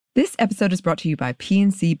This episode is brought to you by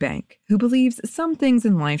PNC Bank, who believes some things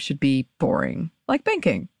in life should be boring, like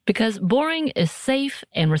banking. Because boring is safe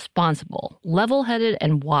and responsible, level-headed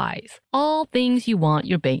and wise. All things you want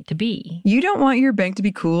your bank to be. You don't want your bank to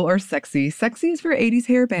be cool or sexy. Sexy is for 80s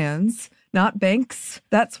hair bands, not banks.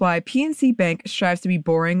 That's why PNC Bank strives to be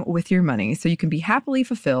boring with your money so you can be happily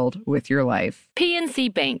fulfilled with your life.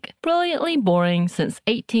 PNC Bank, brilliantly boring since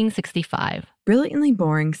 1865. Brilliantly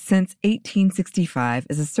Boring Since 1865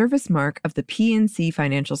 is a service mark of the PNC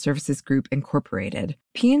Financial Services Group, Incorporated.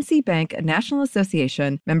 PNC Bank, a National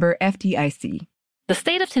Association, member FDIC. The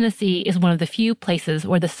state of Tennessee is one of the few places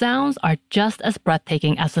where the sounds are just as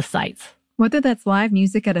breathtaking as the sights. Whether that's live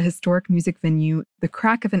music at a historic music venue, the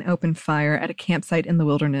crack of an open fire at a campsite in the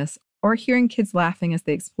wilderness, or hearing kids laughing as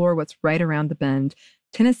they explore what's right around the bend,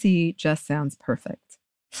 Tennessee just sounds perfect.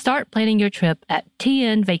 Start planning your trip at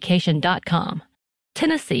tnvacation.com.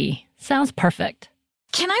 Tennessee sounds perfect.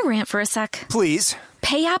 Can I rant for a sec? Please.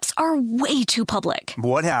 Pay apps are way too public.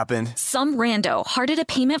 What happened? Some rando hearted a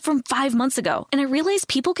payment from 5 months ago, and I realized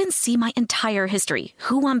people can see my entire history,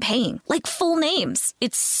 who I'm paying, like full names.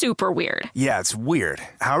 It's super weird. Yeah, it's weird.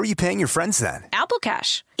 How are you paying your friends then? Apple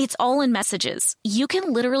Cash. It's all in messages. You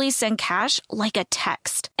can literally send cash like a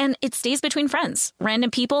text, and it stays between friends.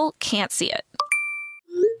 Random people can't see it.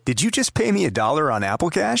 Did you just pay me $1 on Apple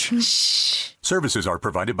Cash? Shh. Services are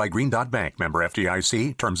provided by Green Dot Bank, member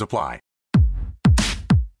FDIC. Terms apply.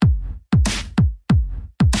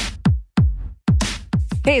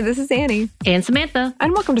 Hey, this is Annie. And Samantha.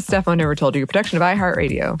 And welcome to Stuff I Never Told You, a production of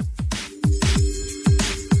iHeartRadio.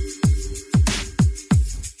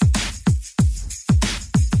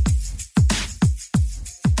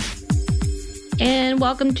 And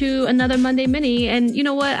welcome to another Monday Mini. And you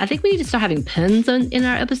know what? I think we need to start having pins in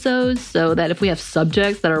our episodes so that if we have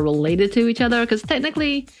subjects that are related to each other, because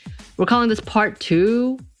technically we're calling this part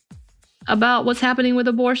 2 about what's happening with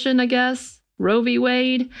abortion, I guess. Roe v.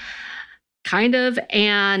 Wade, kind of.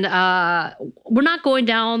 And we're not going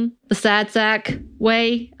down the sad sack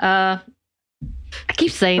way. I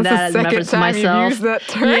keep saying that in reference to myself. Used that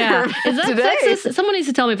term yeah, is that today. sexist? Someone needs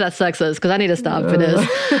to tell me if that's sexist because I need to stop if it is.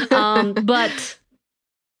 But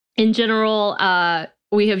in general,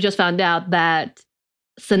 we have just found out that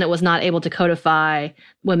Senate was not able to codify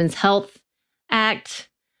Women's Health Act,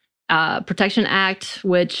 Protection Act,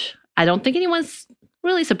 which I don't think anyone's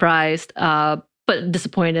really surprised, but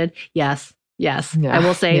disappointed. Yes. Yeah, I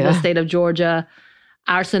will say the state of Georgia.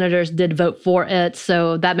 Our senators did vote for it,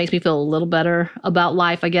 so that makes me feel a little better about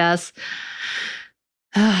life, I guess.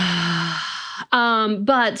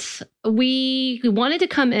 But we wanted to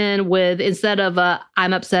come in with, instead of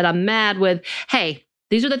I'm upset, I'm mad, with, hey,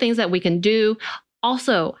 these are the things that we can do.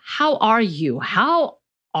 Also, how are you?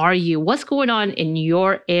 What's going on in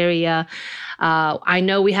your area? I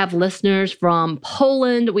know we have listeners from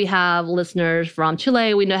Poland. We have listeners from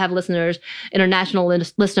Chile. We have listeners, international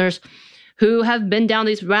listeners, who have been down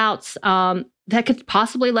these routes that could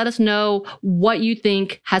possibly let us know what you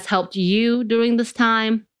think has helped you during this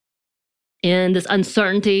time in this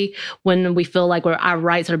uncertainty when we feel like our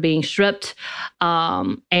rights are being stripped,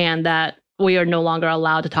 and that we are no longer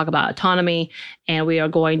allowed to talk about autonomy, and we are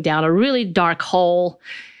going down a really dark hole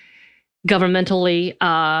governmentally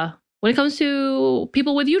when it comes to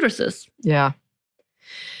people with uteruses. Yeah.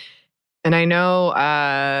 And I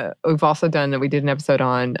know we've also we did an episode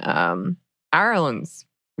on Ireland's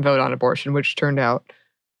vote on abortion, which turned out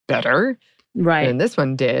better than this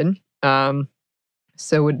one did.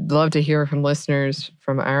 So would love to hear from listeners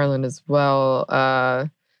from Ireland as well.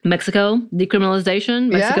 Mexico,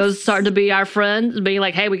 decriminalization. Mexico's starting to be our friend, being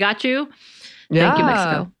like, hey, we got you. Thank you,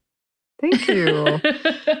 Mexico. Thank you.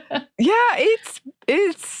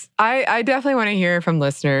 I definitely want to hear from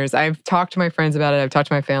listeners. I've talked to my friends about it. I've talked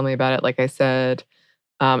to my family about it, like I said.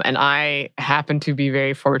 And I happen to be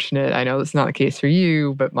very fortunate. I know it's not the case for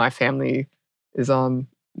you, but my family is on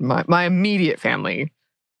my immediate family,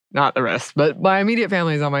 not the rest, but my immediate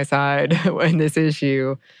family is on my side in this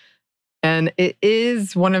issue. And it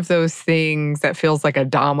is one of those things that feels like a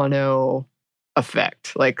domino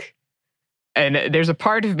effect. And there's a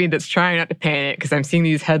part of me that's trying not to panic because I'm seeing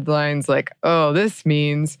these headlines like, oh, this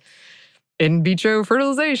means in vitro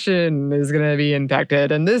fertilization is going to be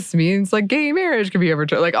impacted. And this means gay marriage could be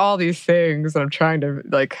overturned. All these things. And I'm trying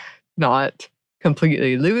to not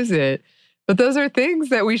completely lose it. But those are things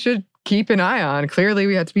that we should keep an eye on. Clearly,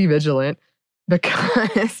 we have to be vigilant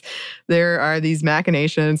because there are these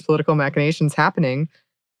political machinations happening.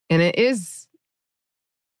 And it is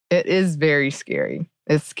very scary.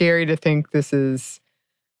 It's scary to think this is,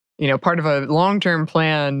 part of a long-term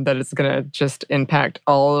plan that is going to just impact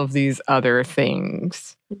all of these other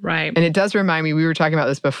things. Right. And it does remind me, we were talking about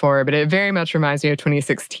this before, but it very much reminds me of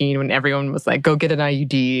 2016 when everyone was like, go get an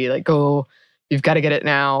IUD, like go, you've got to get it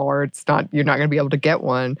now or you're not going to be able to get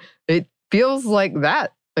one. It feels like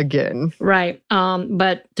that again. Right.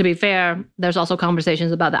 But to be fair, there's also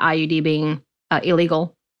conversations about the IUD being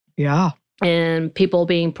illegal. Yeah. And people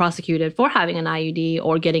being prosecuted for having an IUD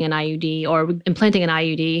or getting an IUD or implanting an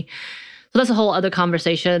IUD. So that's a whole other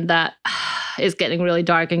conversation that is getting really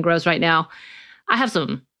dark and gross right now. I have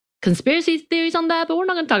some conspiracy theories on that, but we're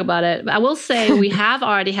not going to talk about it. I will say we have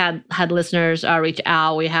already had listeners reach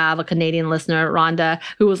out. We have a Canadian listener, Rhonda,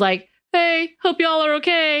 who was like, hey, hope y'all are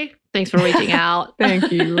okay. Thanks for reaching out.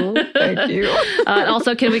 Thank you. Thank you.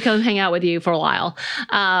 Also, can we come hang out with you for a while?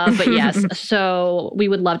 But yes, so we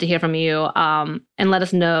would love to hear from you and let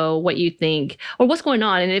us know what you think or what's going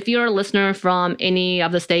on. And if you're a listener from any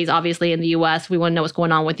of the states, obviously in the U.S., we want to know what's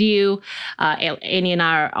going on with you. Annie and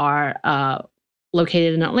I are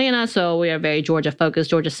located in Atlanta, so we are very Georgia-focused,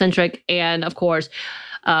 Georgia-centric. And of course,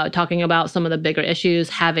 talking about some of the bigger issues,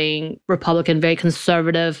 having Republican, very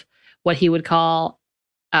conservative, what he would call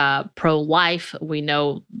pro-life. We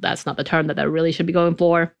know that's not the term that really should be going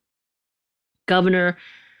for. Governor,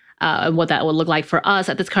 and what that would look like for us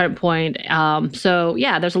at this current point. So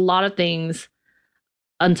yeah, there's a lot of things,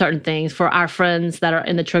 uncertain things for our friends that are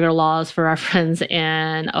in the trigger laws, for our friends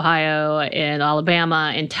in Ohio, in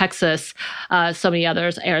Alabama, in Texas, so many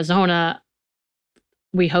others, Arizona.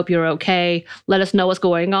 We hope you're okay. Let us know what's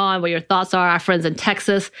going on, what your thoughts are. Our friends in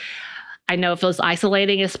Texas. I know it feels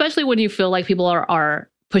isolating, especially when you feel like people are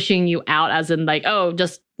pushing you out, as in like, oh,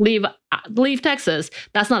 just leave Texas.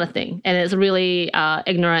 That's not a thing. And it's a really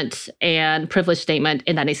ignorant and privileged statement,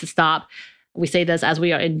 and that needs to stop. We say this as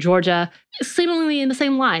we are in Georgia, seemingly in the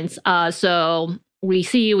same lines. So we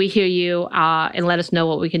see you, we hear you, and let us know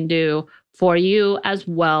what we can do for you as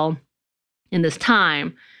well in this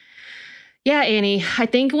time. Yeah, Annie, I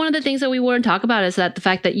think one of the things that we want to talk about is that the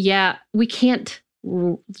fact that, yeah, we can't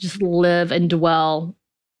just live and dwell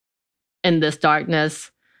in this darkness.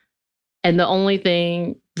 And the only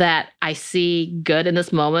thing that I see good in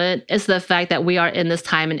this moment is the fact that we are in this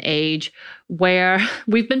time and age where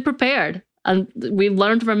we've been prepared. And we've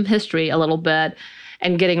learned from history a little bit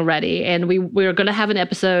and getting ready. And we're going to have an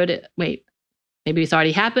episode. Wait, maybe it's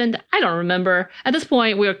already happened. I don't remember. At this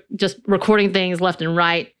point, we're just recording things left and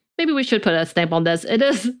right. Maybe we should put a stamp on this. It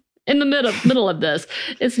is in the middle of this.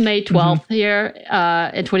 It's May 12th here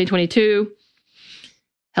in 2022.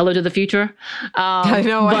 Hello to the future. I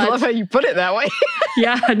know. I love how you put it that way.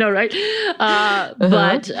 Yeah, I know, right?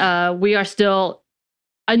 But we are still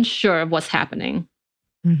unsure of what's happening.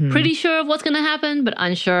 Mm-hmm. Pretty sure of what's going to happen, but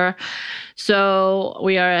unsure. So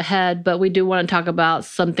we are ahead, but we do want to talk about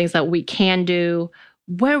some things that we can do,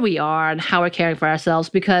 where we are, and how we're caring for ourselves.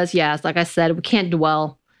 Because, yes, like I said, we can't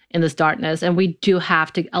dwell in this darkness, and we do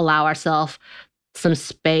have to allow ourselves some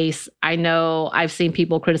space. I know I've seen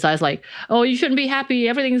people criticize like, oh, you shouldn't be happy,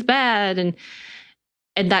 everything's bad. And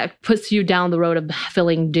that puts you down the road of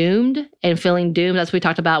feeling doomed. And feeling doomed, as we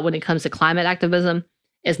talked about when it comes to climate activism,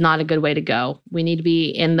 is not a good way to go. We need to be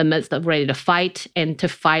in the midst of ready to fight. And to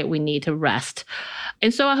fight, we need to rest.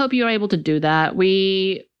 And so I hope you're able to do that.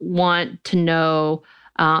 We want to know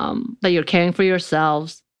that you're caring for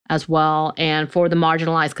yourselves as well. And for the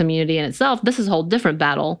marginalized community in itself, this is a whole different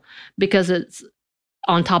battle because it's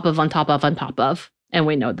on top of. And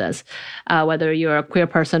we know this. Whether you're a queer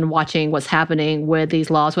person watching what's happening with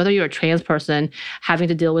these laws, whether you're a trans person having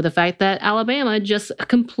to deal with the fact that Alabama just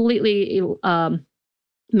completely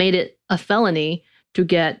made it a felony to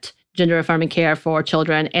get gender-affirming care for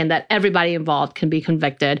children, and that everybody involved can be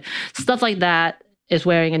convicted. Stuff like that is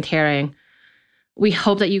wearing and tearing. We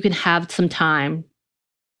hope that you can have some time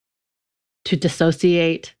to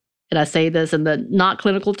dissociate. And I say this in the not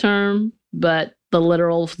clinical term, but the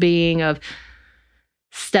literal being of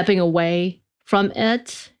stepping away from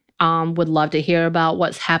it. Would love to hear about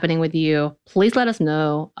what's happening with you. Please let us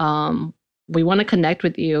know. We want to connect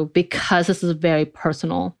with you because this is very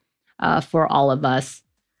personal for all of us.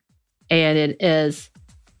 And it is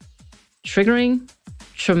triggering,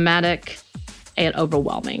 traumatic, and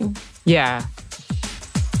overwhelming. Yeah.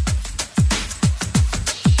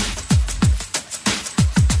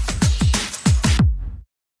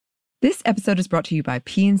 This episode is brought to you by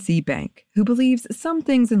PNC Bank, who believes some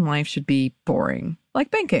things in life should be boring,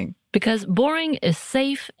 like banking. Because boring is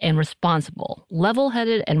safe and responsible,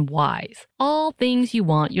 level-headed and wise. All things you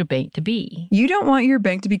want your bank to be. You don't want your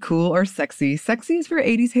bank to be cool or sexy. Sexy is for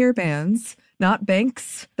 80s hair bands. not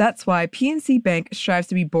banks. That's why PNC Bank strives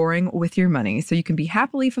to be boring with your money so you can be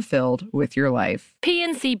happily fulfilled with your life.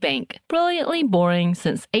 PNC Bank, brilliantly boring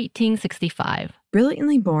since 1865.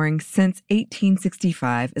 Brilliantly Boring Since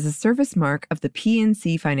 1865 is a service mark of the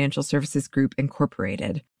PNC Financial Services Group,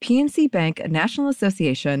 Incorporated. PNC Bank, a National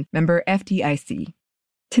Association, member FDIC.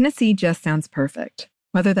 Tennessee just sounds perfect.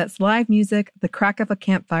 Whether that's live music, the crack of a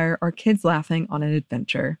campfire, or kids laughing on an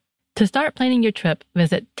adventure. To start planning your trip,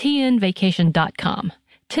 visit tnvacation.com.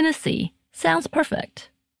 Tennessee sounds perfect.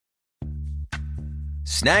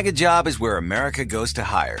 Snag a Job is where America goes to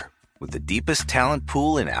hire, with the deepest talent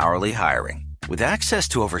pool in hourly hiring. With access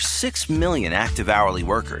to over 6 million active hourly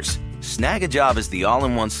workers, Snag a Job is the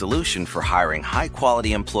all-in-one solution for hiring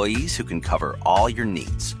high-quality employees who can cover all your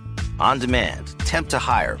needs. On demand, temp to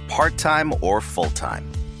hire, part-time or full-time.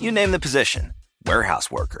 You name the position. Warehouse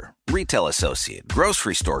worker, retail associate,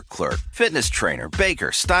 grocery store clerk, fitness trainer,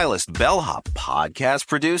 baker, stylist, bellhop, podcast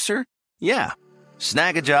producer. Yeah,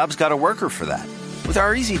 Snag a Job's got a worker for that. With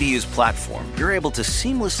our easy-to-use platform, you're able to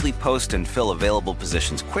seamlessly post and fill available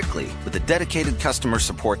positions quickly with a dedicated customer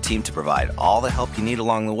support team to provide all the help you need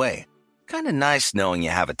along the way. Kind of nice knowing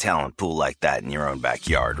you have a talent pool like that in your own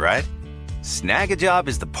backyard, right? Snag a Job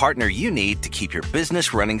is the partner you need to keep your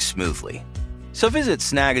business running smoothly. So visit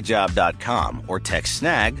snagajob.com or text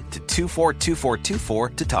snag to 242424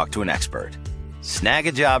 to talk to an expert.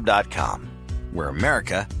 Snagajob.com, where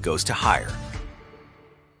America goes to hire.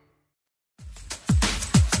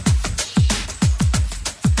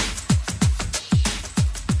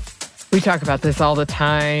 We talk about this all the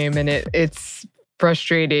time, and it's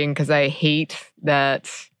frustrating because I hate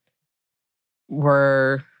that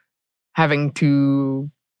we're having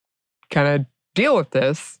to kind of deal with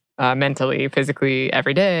this mentally, physically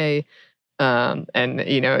every day. And,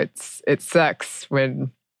 it sucks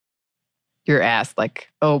when you're asked like,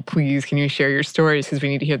 oh, please, can you share your stories? Because we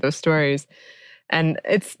need to hear those stories. And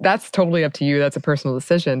that's totally up to you. That's a personal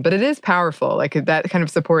decision, but it is powerful. Like that kind of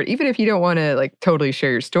support, even if you don't want to like totally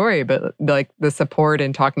share your story, but like the support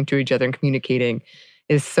and talking to each other and communicating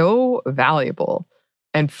is so valuable.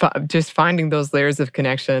 And just finding those layers of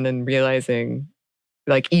connection and realizing,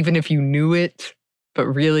 like, even if you knew it, but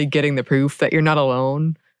really getting the proof that you're not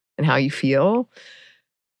alone and how you feel,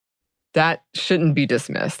 that shouldn't be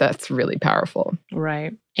dismissed. That's really powerful.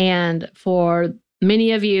 Right. And for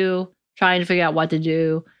many of you, trying to figure out what to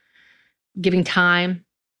do, giving time,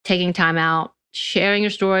 taking time out, sharing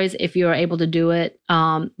your stories if you're able to do it.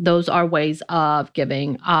 Those are ways of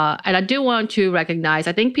giving. And I do want to recognize,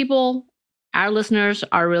 I think our listeners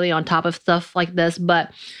are really on top of stuff like this,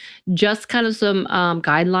 but just kind of some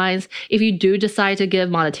guidelines. If you do decide to give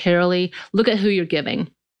monetarily, look at who you're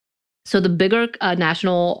giving. So the bigger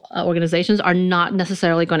national organizations are not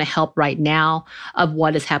necessarily going to help right now of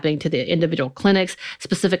what is happening to the individual clinics,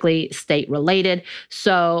 specifically state related.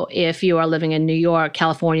 So if you are living in New York,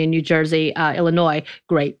 California, New Jersey, Illinois,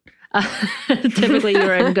 great. Typically,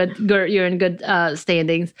 you're in good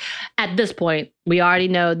standings. At this point, we already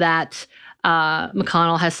know that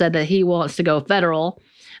McConnell has said that he wants to go federal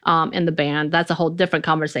in the ban. That's a whole different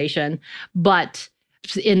conversation, but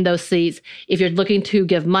in those seats, if you're looking to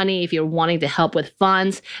give money, if you're wanting to help with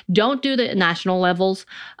funds, don't do the national levels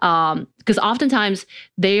because oftentimes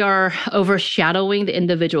they are overshadowing the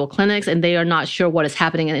individual clinics and they are not sure what is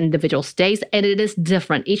happening in individual states. And it is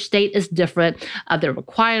different. Each state is different of their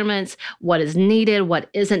requirements, what is needed, what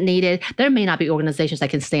isn't needed. There may not be organizations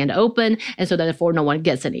that can stand open, and so therefore no one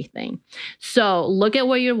gets anything. So look at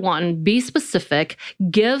where you're wanting, be specific,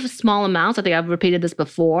 give small amounts. I think I've repeated this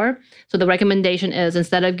before. So the recommendation is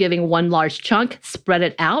instead of giving one large chunk, spread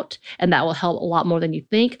it out, and that will help a lot more than you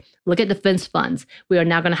think. Look at defense funds. We are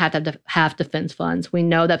now going to have defense funds. We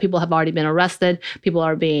know that people have already been arrested. People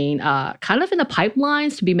are being kind of in the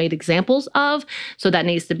pipelines to be made examples of. So that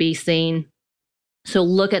needs to be seen. So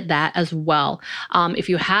look at that as well. If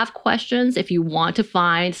you have questions, if you want to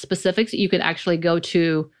find specifics, you could actually go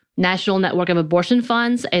to National Network of Abortion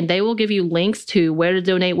Funds, and they will give you links to where to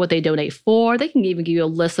donate, what they donate for. They can even give you a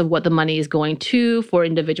list of what the money is going to for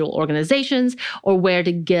individual organizations or where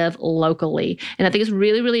to give locally. And I think it's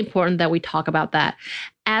really, really important that we talk about that,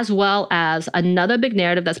 as well as another big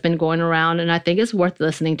narrative that's been going around, and I think it's worth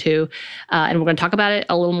listening to, and we're going to talk about it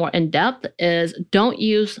a little more in depth, is don't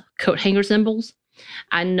use coat hanger symbols.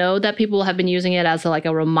 I know that people have been using it as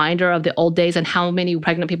a reminder of the old days and how many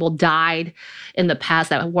pregnant people died in the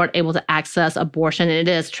past that weren't able to access abortion. And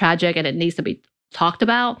it is tragic and it needs to be talked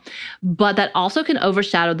about, but that also can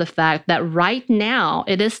overshadow the fact that right now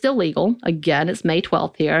it is still legal. Again, it's May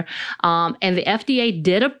 12th here. And the FDA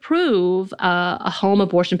did approve a home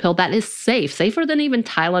abortion pill that is safe, safer than even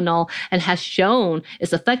Tylenol, and has shown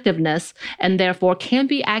its effectiveness and therefore can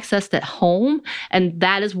be accessed at home. And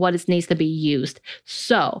that is what it needs to be used.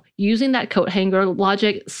 So using that coat hanger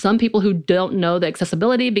logic, some people who don't know the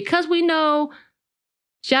accessibility, because we know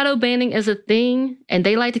shadow banning is a thing, and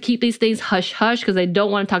they like to keep these things hush-hush because they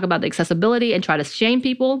don't want to talk about the accessibility and try to shame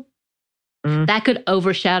people. That could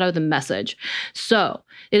overshadow the message. So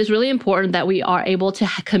it is really important that we are able to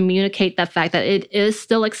communicate that fact that it is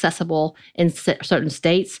still accessible in certain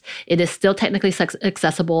states. It is still technically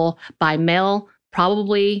accessible by mail.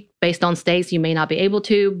 Probably based on states, you may not be able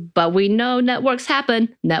to, but we know networks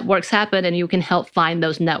happen, and you can help find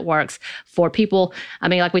those networks for people. I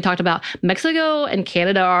mean, like we talked about, Mexico and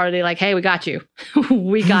Canada are already like, hey, we got you.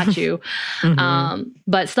 We got you.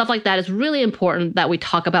 But stuff like that is really important that we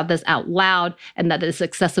talk about this out loud and that this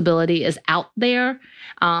accessibility is out there,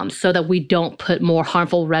 so that we don't put more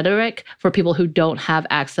harmful rhetoric for people who don't have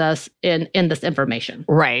access in this information.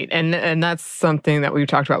 Right. And that's something that we've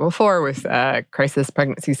talked about before with crisis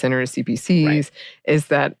pregnancy centers, CPCs, right, is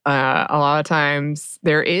that a lot of times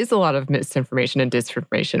there is a lot of misinformation and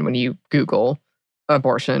disinformation when you Google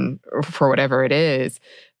abortion for whatever it is.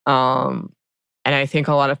 And I think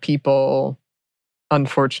a lot of people,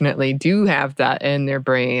 unfortunately, do have that in their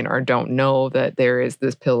brain or don't know that there is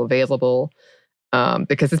this pill available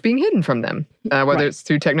because it's being hidden from them, whether it's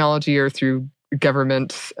through technology or through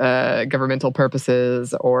governmental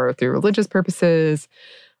purposes or through religious purposes,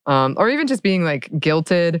 or even just being like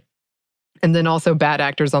guilted. And then also bad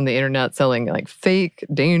actors on the internet selling like fake,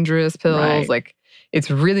 dangerous pills. Right. Like, it's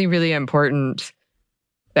really, really important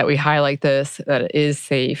that we highlight this, that it is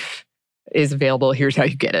safe, is available. Here's how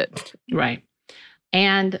you get it. Right.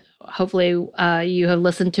 And hopefully you have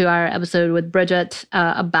listened to our episode with Bridget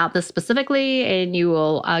about this specifically, and you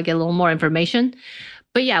will get a little more information.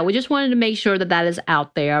 But yeah, we just wanted to make sure that that is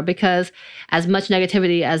out there, because as much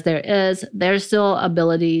negativity as there is, there's still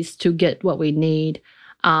abilities to get what we need.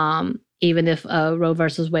 Even if Roe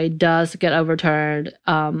versus Wade does get overturned,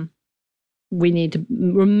 we need to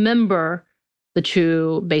remember the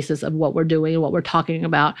true basis of what we're doing and what we're talking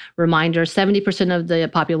about. Reminder, 70% of the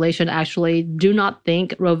population actually do not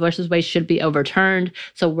think Roe versus Wade should be overturned.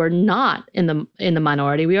 So we're not in the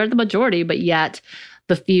minority. We are the majority, but yet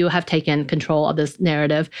the few have taken control of this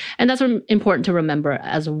narrative. And that's important to remember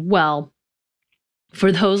as well. For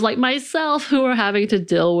those like myself who are having to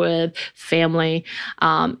deal with family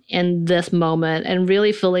in this moment and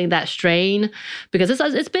really feeling that strain, because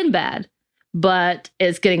it's been bad, but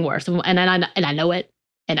it's getting worse. And I know it,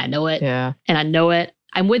 and I know it, yeah, and I know it.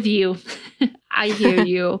 I'm with you. I hear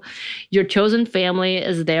you. Your chosen family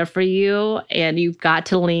is there for you, and you've got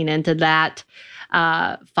to lean into that.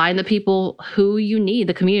 Find the people who you need,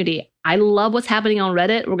 the community. I love what's happening on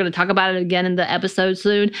Reddit. We're going to talk about it again in the episode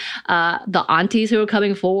soon. The aunties who are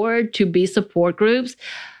coming forward to be support groups.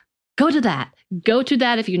 Go to that. Go to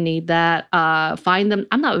that if you need that. Find them.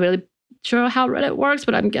 I'm not really sure how Reddit works,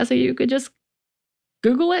 but I'm guessing you could just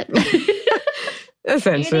Google it.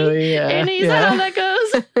 Essentially, Annie, is that how that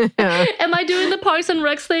goes? Yeah. Am I doing the Parks and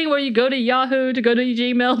Recs thing where you go to Yahoo, to go to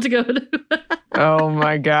Gmail, to go to... Oh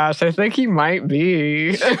my gosh, I think he might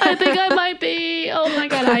be. I think I might be. Oh my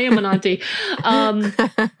God, I am an auntie.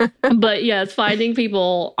 But yes, finding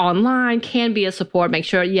people online can be a support. Make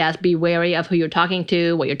sure, yes, be wary of who you're talking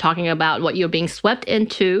to, what you're talking about, what you're being swept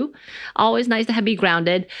into. Always nice to be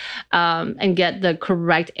grounded and get the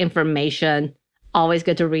correct information. Always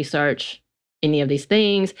good to research any of these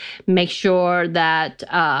things. Make sure that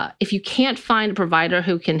if you can't find a provider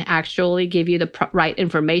who can actually give you the right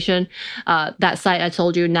information, that site I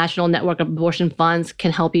told you, National Network of Abortion Funds,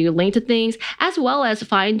 can help you link to things, as well as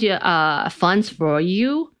find funds for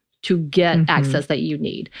you to get access that you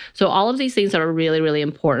need. So all of these things are really, really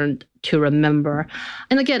important to remember.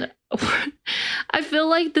 And again, I feel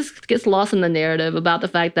like this gets lost in the narrative about the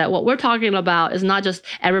fact that what we're talking about is not just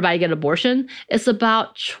everybody get an abortion. It's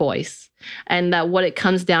about choice. And that what it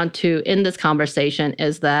comes down to in this conversation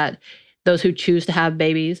is that those who choose to have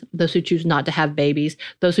babies, those who choose not to have babies,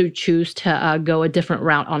 those who choose to go a different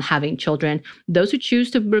route on having children, those who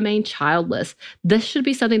choose to remain childless, this should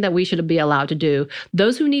be something that we should be allowed to do.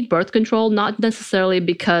 Those who need birth control, not necessarily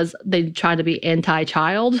because they try to be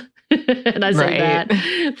anti-child, and I say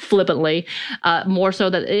that flippantly, more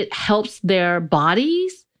so that it helps their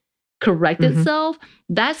bodies correct itself,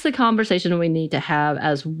 that's the conversation we need to have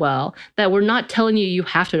as well. That we're not telling you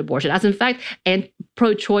have to abortion. As in fact, and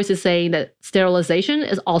pro-choice is saying that sterilization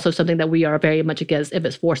is also something that we are very much against if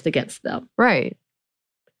it's forced against them. Right.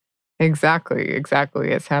 Exactly.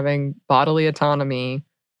 It's having bodily autonomy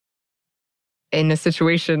in a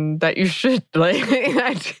situation that you should,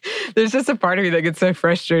 like, there's just a part of me that gets so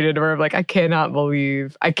frustrated where I'm like, I cannot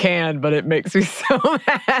believe, I can, but it makes me so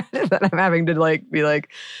mad that I'm having to like be like,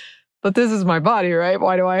 but this is my body, right?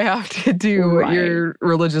 Why do I have to do what your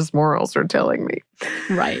religious morals are telling me?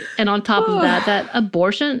 Right. And on top of that, that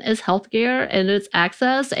abortion is healthcare and it's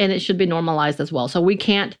access and it should be normalized as well. So we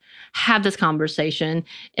can't have this conversation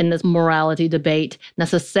in this morality debate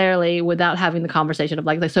necessarily without having the conversation of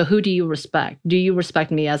like, so who do you respect? Do you respect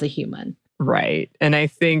me as a human? Right. And I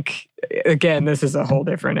think, again, this is a whole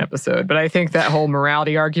different episode, but I think that whole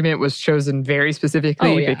morality argument was chosen very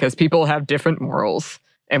specifically because people have different morals.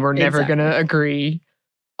 And we're never going to agree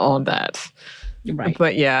on that. Right.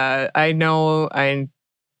 But yeah, I know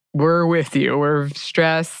we're with you. We're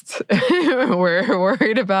stressed. We're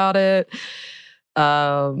worried about it.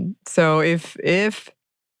 So if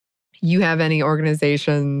you have any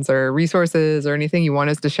organizations or resources or anything you want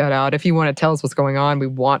us to shout out, if you want to tell us what's going on, we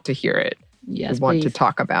want to hear it. Yes, we want to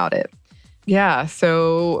talk about it. Yeah,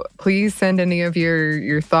 so please send any of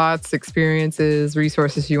your thoughts, experiences,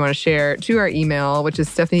 resources you want to share to our email, which is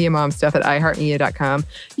stephanieandmomstuff@iheartmedia.com.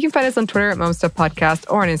 You can find us on Twitter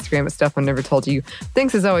 @MomStuffPodcast or on Instagram @Stuff I Never Told You.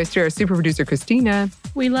 Thanks as always to our super producer, Christina.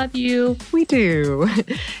 We love you. We do.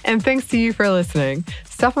 And thanks to you for listening.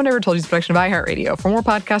 Stuff I Never Told You is a production of iHeartRadio. For more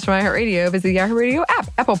podcasts from iHeartRadio, visit the iHeartRadio app,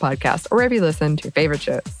 Apple Podcasts, or wherever you listen to your favorite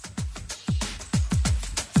shows.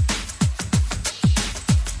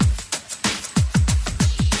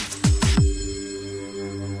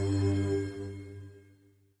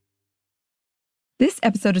 This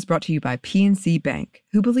episode is brought to you by PNC Bank,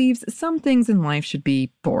 who believes some things in life should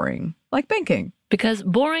be boring, like banking. Because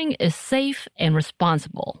boring is safe and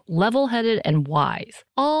responsible, level-headed and wise.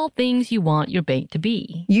 All things you want your bank to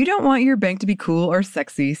be. You don't want your bank to be cool or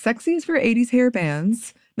sexy. Sexy is for 80s hair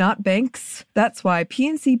bands, not banks. That's why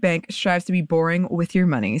PNC Bank strives to be boring with your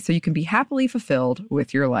money so you can be happily fulfilled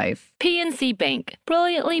with your life. PNC Bank,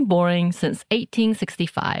 brilliantly boring since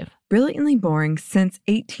 1865. Brilliantly Boring Since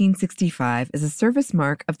 1865 is a service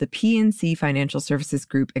mark of the PNC Financial Services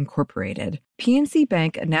Group, Incorporated. PNC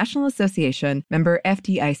Bank, a National Association, member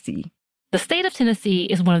FDIC. The state of Tennessee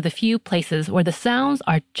is one of the few places where the sounds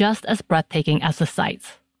are just as breathtaking as the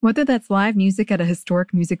sights. Whether that's live music at a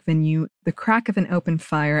historic music venue, the crack of an open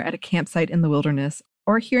fire at a campsite in the wilderness,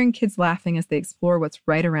 or hearing kids laughing as they explore what's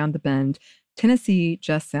right around the bend, Tennessee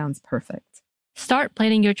just sounds perfect. Start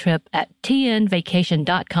planning your trip at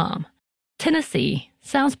tnvacation.com. Tennessee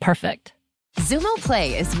sounds perfect. Xumo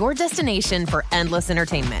Play is your destination for endless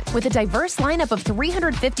entertainment. With a diverse lineup of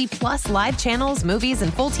 350 plus live channels, movies,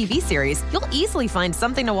 and full TV series, you'll easily find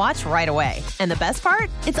something to watch right away. And the best part?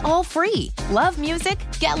 It's all free. Love music?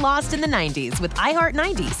 Get lost in the 90s with iHeart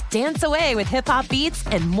 90s. Dance away with hip-hop beats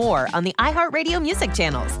and more on the iHeartRadio music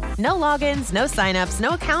channels. No logins, no signups,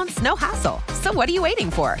 no accounts, no hassle. So what are you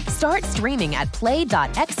waiting for? Start streaming at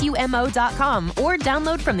play.xumo.com or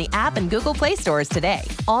download from the app and Google Play stores today.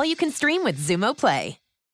 All you can stream with Xumo Play.